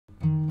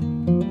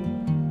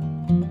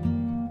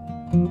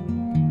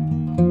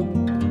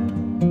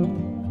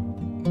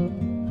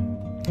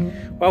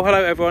Well,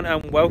 hello everyone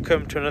and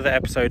welcome to another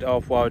episode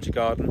of Wild Your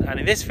Garden, and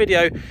in this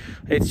video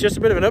it's just a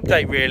bit of an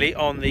update really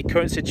on the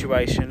current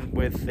situation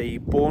with the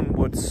Bourne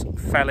Woods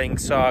felling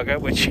saga,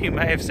 which you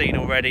may have seen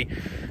already.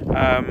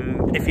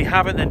 If you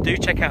haven't, then do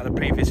check out the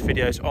previous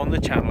videos on the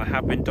channel. I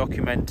have been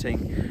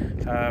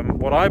documenting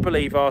what I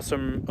believe are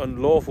some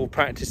unlawful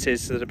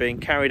practices that are being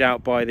carried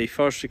out by the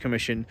Forestry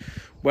Commission,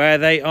 where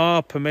they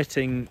are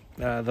permitting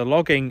the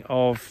logging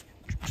of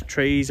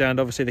trees and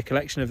obviously the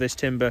collection of this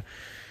timber.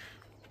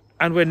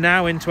 And we're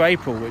now into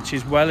April, which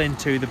is well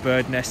into the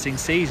bird nesting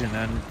season.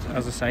 And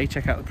as I say,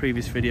 check out the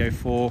previous video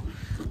for,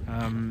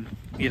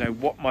 you know,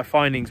 what my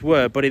findings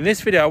were. But in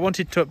this video, I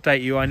wanted to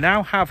update you. I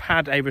now have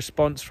had a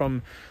response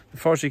from the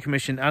Forestry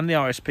Commission and the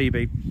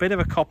RSPB. Bit of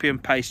a copy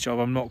and paste job.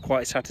 I'm not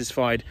quite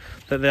satisfied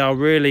that they are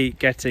really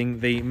getting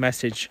the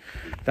message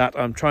that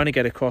I'm trying to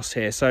get across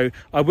here. So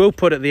I will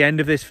put at the end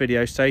of this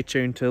video, stay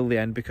tuned till the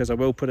end, because I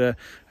will put a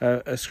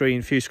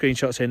few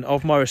screenshots in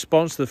of my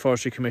response to the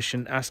Forestry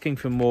Commission, asking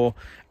for more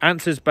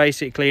answers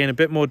basically in a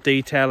bit more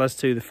detail as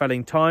to the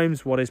felling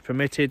times, what is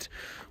permitted,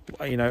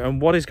 you know,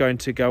 and what is going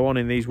to go on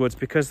in these woods,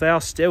 because they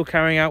are still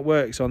carrying out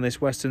works on this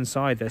western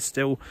side. They're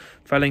still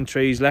felling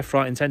trees left,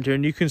 right and centre,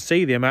 and you can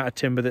see the amount of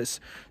timber that's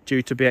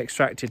due to be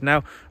extracted.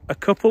 Now, a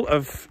couple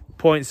of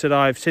points that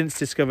I've since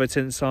discovered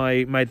since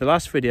I made the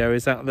last video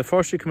is that the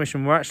Forestry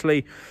Commission were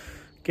actually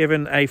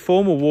given a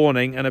formal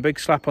warning and a big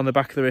slap on the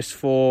back of the wrist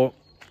for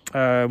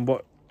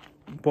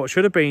what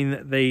should have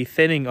been the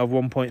thinning of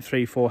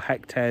 1.34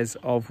 hectares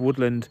of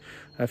woodland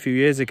a few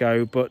years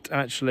ago, but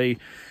actually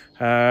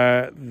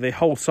the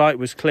whole site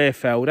was clear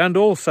felled. And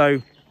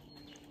also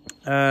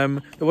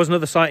there was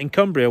another site in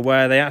Cumbria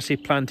where they actually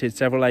planted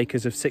several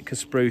acres of Sitka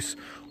spruce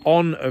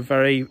on a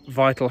very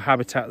vital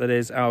habitat that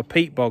is our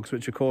peat bogs,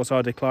 which of course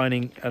are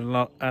declining at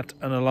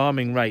an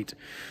alarming rate.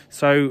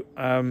 So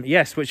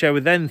yes, which they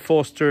were then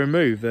forced to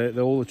remove.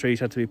 All the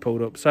trees had to be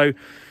pulled up. So,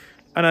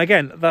 and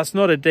again, that's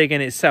not a dig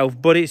in itself,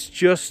 but it's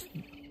just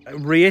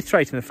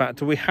reiterating the fact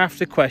that we have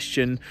to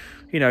question,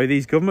 you know,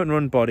 these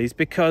government-run bodies,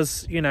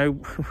 because, you know,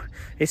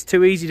 it's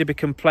too easy to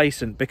become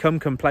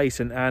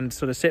complacent and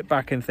sort of sit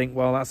back and think,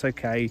 well, that's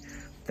okay,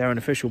 they're an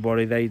official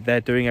body, they're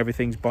doing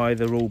everything by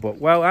the rule book.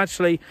 Well,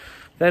 actually,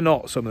 they're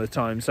not some of the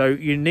time. So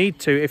you need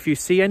to, if you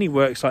see any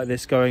works like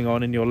this going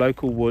on in your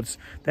local woods,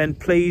 then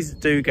please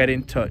do get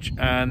in touch,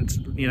 and,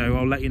 you know,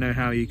 I'll let you know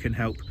how you can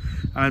help.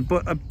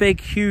 But a big,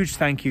 huge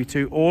thank you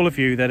to all of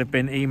you that have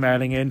been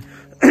emailing in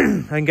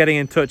and getting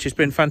in touch. It's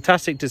been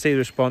fantastic to see the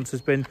response.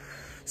 There's been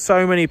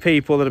so many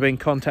people that have been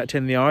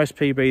contacting the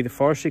RSPB, the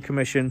Forestry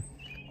Commission,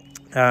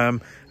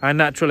 and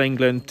Natural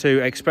England to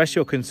express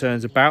your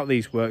concerns about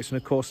these works. And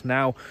of course,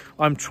 now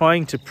I'm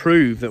trying to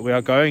prove that we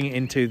are going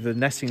into the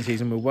nesting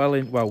season. We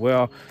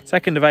are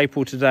 2nd of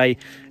April today.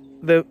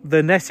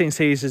 The nesting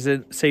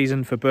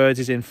season for birds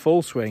is in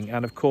full swing,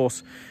 and of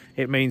course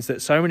it means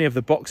that so many of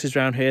the boxes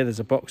around here, there's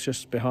a box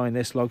just behind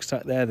this log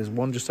stack there, there's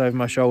one just over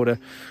my shoulder,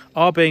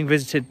 are being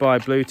visited by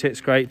blue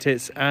tits, great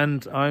tits,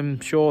 and I'm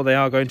sure they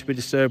are going to be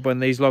disturbed when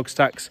these log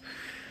stacks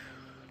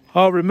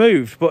are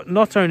removed. But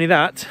not only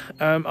that,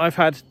 I've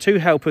had two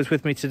helpers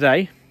with me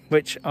today,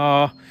 which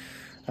are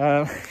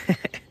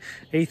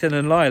Ethan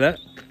and Lila.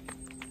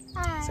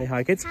 Hi. Say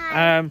hi, kids.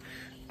 Hi.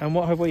 And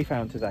what have we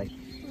found today?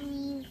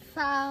 We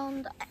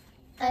found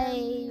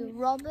a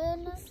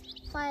robin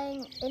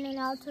flying in and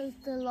out of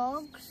the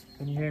logs.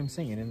 Can you hear him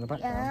singing in the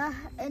background?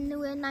 Yeah, and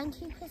we're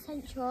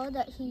 90% sure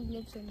that he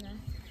lives in there.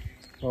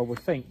 Well, we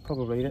think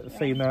probably that the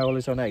female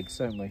is on eggs,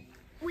 don't we?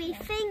 We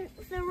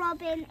think the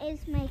robin is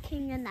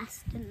making a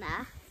nest in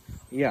there.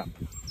 Yeah.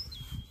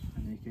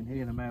 And you can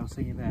hear the male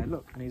singing there.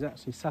 Look, and he's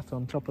actually sat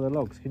on top of the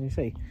logs. Can you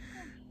see?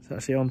 It's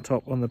actually on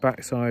top, on the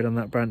back side, on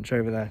that branch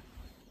over there.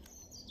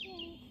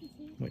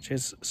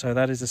 So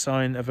that is a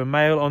sign of a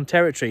male on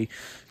territory.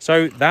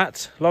 So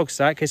that log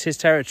stack is his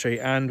territory,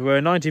 and we're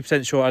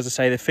 90% sure, as I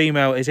say, the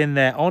female is in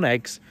there on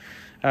eggs,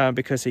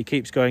 because he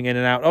keeps going in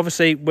and out.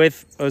 Obviously,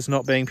 with us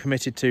not being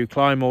permitted to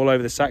climb all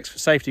over the stacks for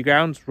safety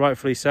grounds,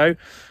 rightfully so.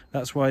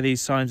 That's why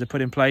these signs are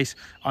put in place.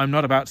 I'm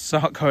not about to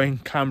start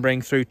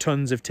clambering through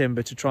tons of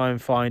timber to try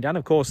and find, and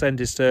of course then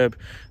disturb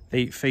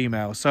the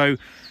female. So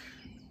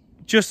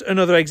just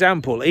another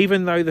example,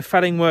 even though the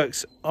felling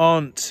works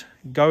aren't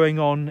going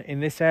on in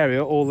this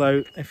area,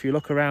 although if you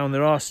look around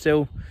there are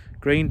still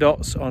green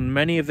dots on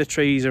many of the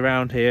trees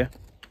around here,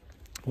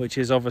 which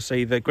is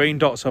obviously the green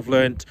dots I've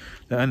learnt,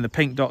 and the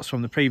pink dots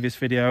from the previous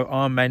video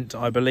are meant,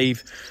 I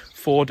believe,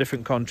 for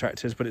different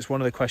contractors. But it's one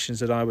of the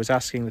questions that I was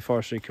asking the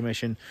Forestry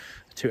Commission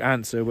to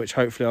answer, which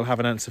hopefully I'll have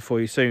an answer for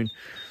you soon.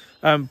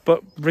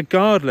 But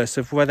regardless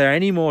of whether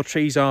any more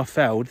trees are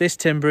felled, this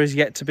timber is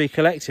yet to be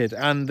collected,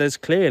 and there's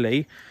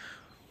clearly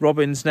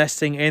robins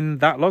nesting in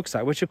that log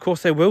stack, which of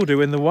course they will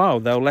do in the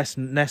wild. They'll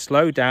nest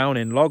low down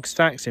in log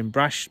stacks, in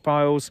brash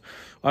piles.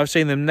 I've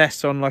seen them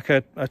nest on like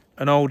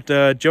an old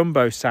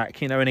jumbo sack,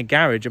 you know, in a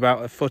garage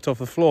about a foot off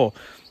the floor.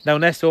 They'll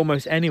nest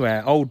almost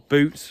anywhere, old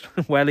boots,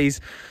 wellies,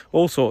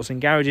 all sorts, in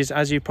garages,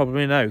 as you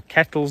probably know,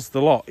 kettles,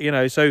 the lot, you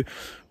know. So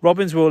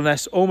Robins will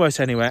nest almost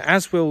anywhere,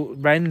 as will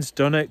wrens,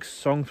 dunnocks,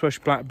 song thrush,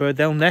 blackbird.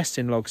 They'll nest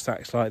in log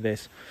stacks like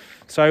this.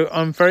 So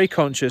I'm very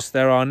conscious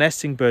there are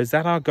nesting birds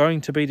that are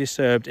going to be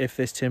disturbed if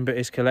this timber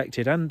is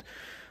collected. And,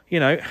 you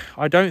know,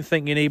 I don't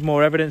think you need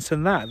more evidence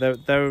than that.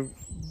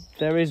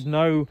 There is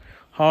no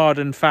hard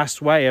and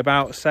fast way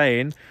about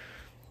saying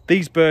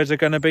these birds are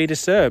going to be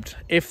disturbed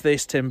if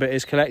this timber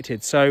is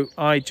collected. So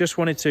I just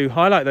wanted to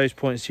highlight those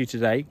points to you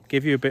today,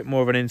 give you a bit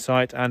more of an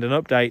insight and an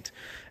update.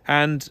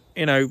 And,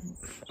 you know,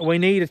 we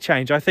need a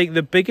change. I think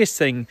the biggest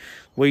thing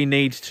we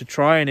need to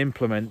try and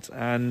implement,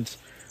 and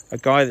a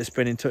guy that's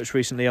been in touch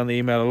recently on the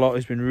email a lot,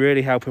 who's been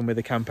really helping with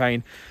the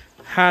campaign,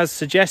 has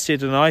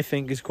suggested, and I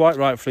think is quite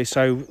rightfully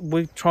so,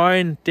 we try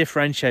and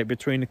differentiate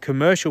between the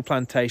commercial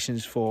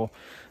plantations for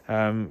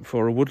a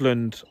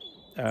woodland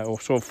or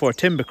sort of for a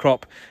timber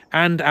crop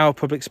and our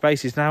public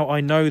spaces. Now,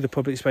 I know the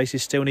public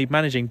spaces still need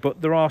managing,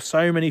 but there are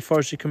so many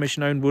Forestry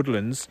Commission owned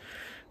woodlands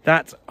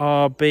that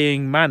are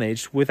being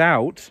managed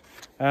without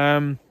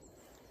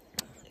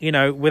you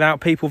know,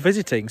 without people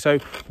visiting. So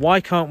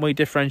why can't we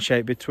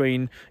differentiate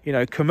between, you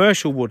know,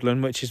 commercial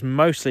woodland, which is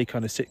mostly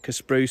kind of Sitka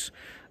spruce,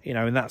 you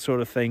know, and that sort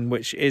of thing,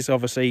 which is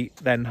obviously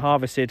then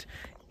harvested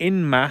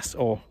in mass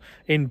or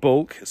in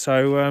bulk.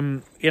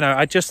 So you know,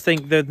 I just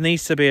think there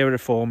needs to be a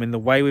reform in the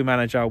way we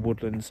manage our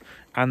woodlands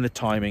and the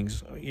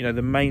timings. You know,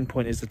 the main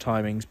point is the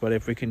timings, but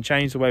if we can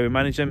change the way we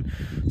manage them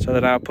so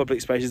that our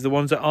public spaces, the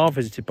ones that are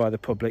visited by the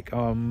public,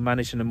 are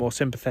managed in a more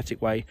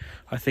sympathetic way,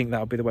 I think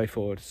that'll be the way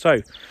forward.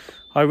 So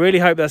I really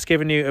hope that's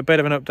given you a bit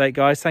of an update,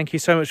 guys. Thank you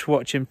so much for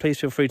watching. Please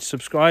feel free to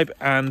subscribe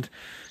and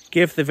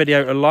give the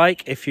video a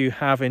like if you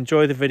have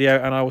enjoyed the video,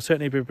 and I will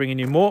certainly be bringing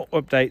you more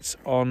updates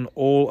on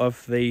all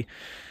of the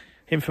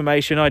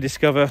information I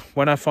discover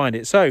when I find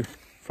it. So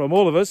from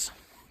all of us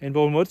in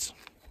Bourne Woods,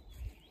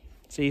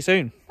 see you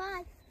soon.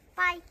 Bye.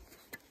 Bye.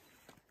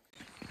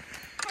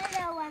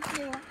 Hello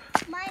everyone.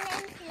 My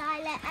name's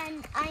Lila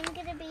and I'm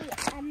going to be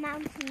a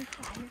mountain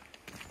climber.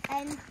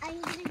 And I'm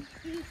going to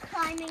be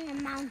climbing a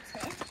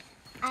mountain.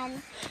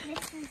 And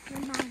this is the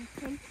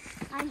mountain.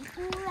 I'm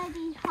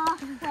already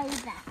halfway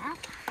there.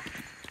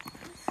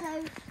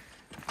 So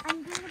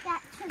I'm going to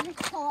get to the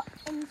top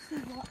and see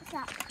what's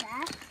up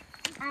there.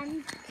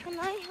 And can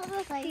I have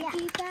a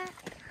piggyback?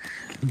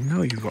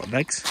 No, you've got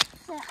legs.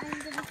 So I'm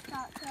going to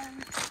start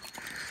going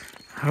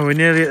Are we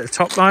nearly at the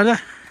top, Lila? to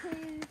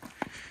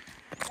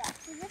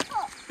the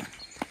top.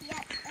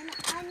 Yep, and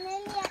I'm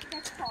nearly at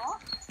the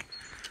top.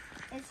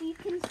 As you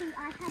can see,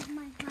 I have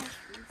my hand